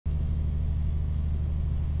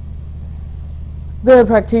The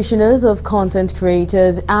Practitioners of Content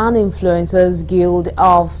Creators and Influencers Guild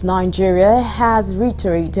of Nigeria has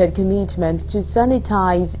reiterated commitment to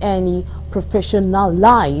sanitize and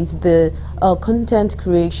professionalize the content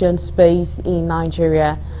creation space in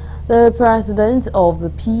Nigeria. The president of the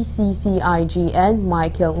PCCIGN,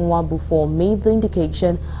 Michael Nwabufo, made the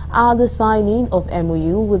indication at the signing of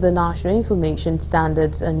MOU with the National Information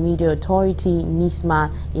Standards and Media Authority,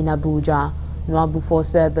 NISMA, in Abuja. Nwabufo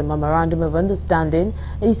said the Memorandum of Understanding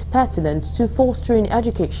is pertinent to fostering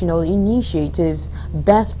educational initiatives,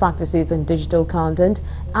 best practices in digital content,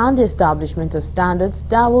 and the establishment of standards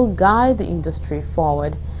that will guide the industry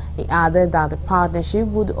forward. He added that the partnership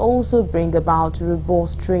would also bring about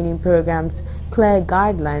robust training programs, clear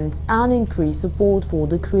guidelines, and increased support for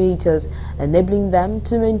the creators, enabling them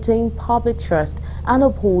to maintain public trust and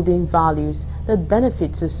upholding values that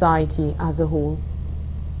benefit society as a whole.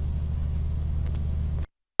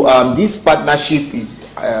 This partnership is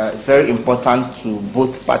very important to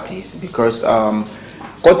both parties because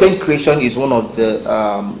content creation is one of the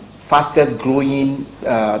fastest growing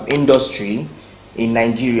industry in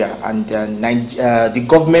Nigeria, and the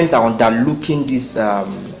government are underlooking this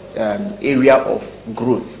area of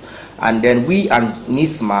growth. And then we and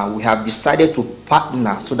NISMA, we have decided to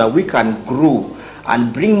partner so that we can grow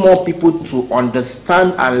and bring more people to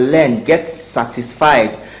understand and learn, get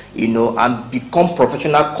satisfied, and become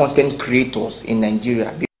professional content creators in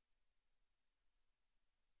Nigeria.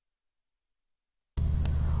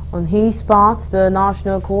 On his part, the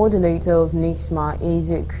national coordinator of NISMA,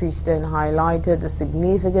 Isaac Christian, highlighted the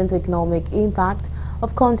significant economic impact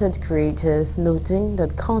of content creators, noting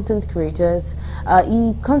that content creation is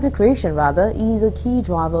a key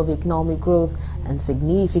driver of economic growth and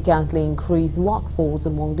significantly increased workforce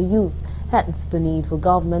among the youth. Hence the need for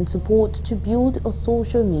government support to build a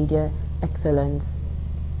social media excellence.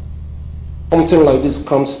 Something like this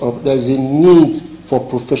comes up, there is a need for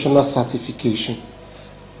professional certification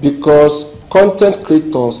because content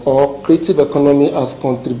creators or creative economy has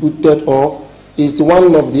contributed or is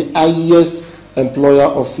one of the highest employer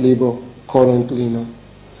of labor currently now.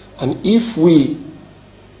 And if we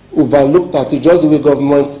overlook at it, just the way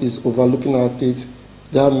government is overlooking at it,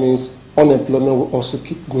 that means unemployment will also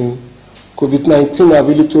keep going. COVID-19 have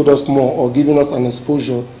really told us more or given us an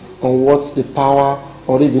exposure on what's the power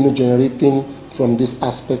or revenue generating from this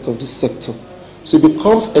aspect of this sector. So it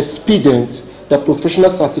becomes expedient that professional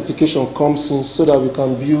certification comes in so that we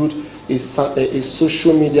can build a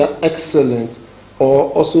social media excellent or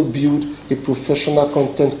also build a professional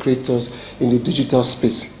content creators in the digital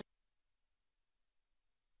space.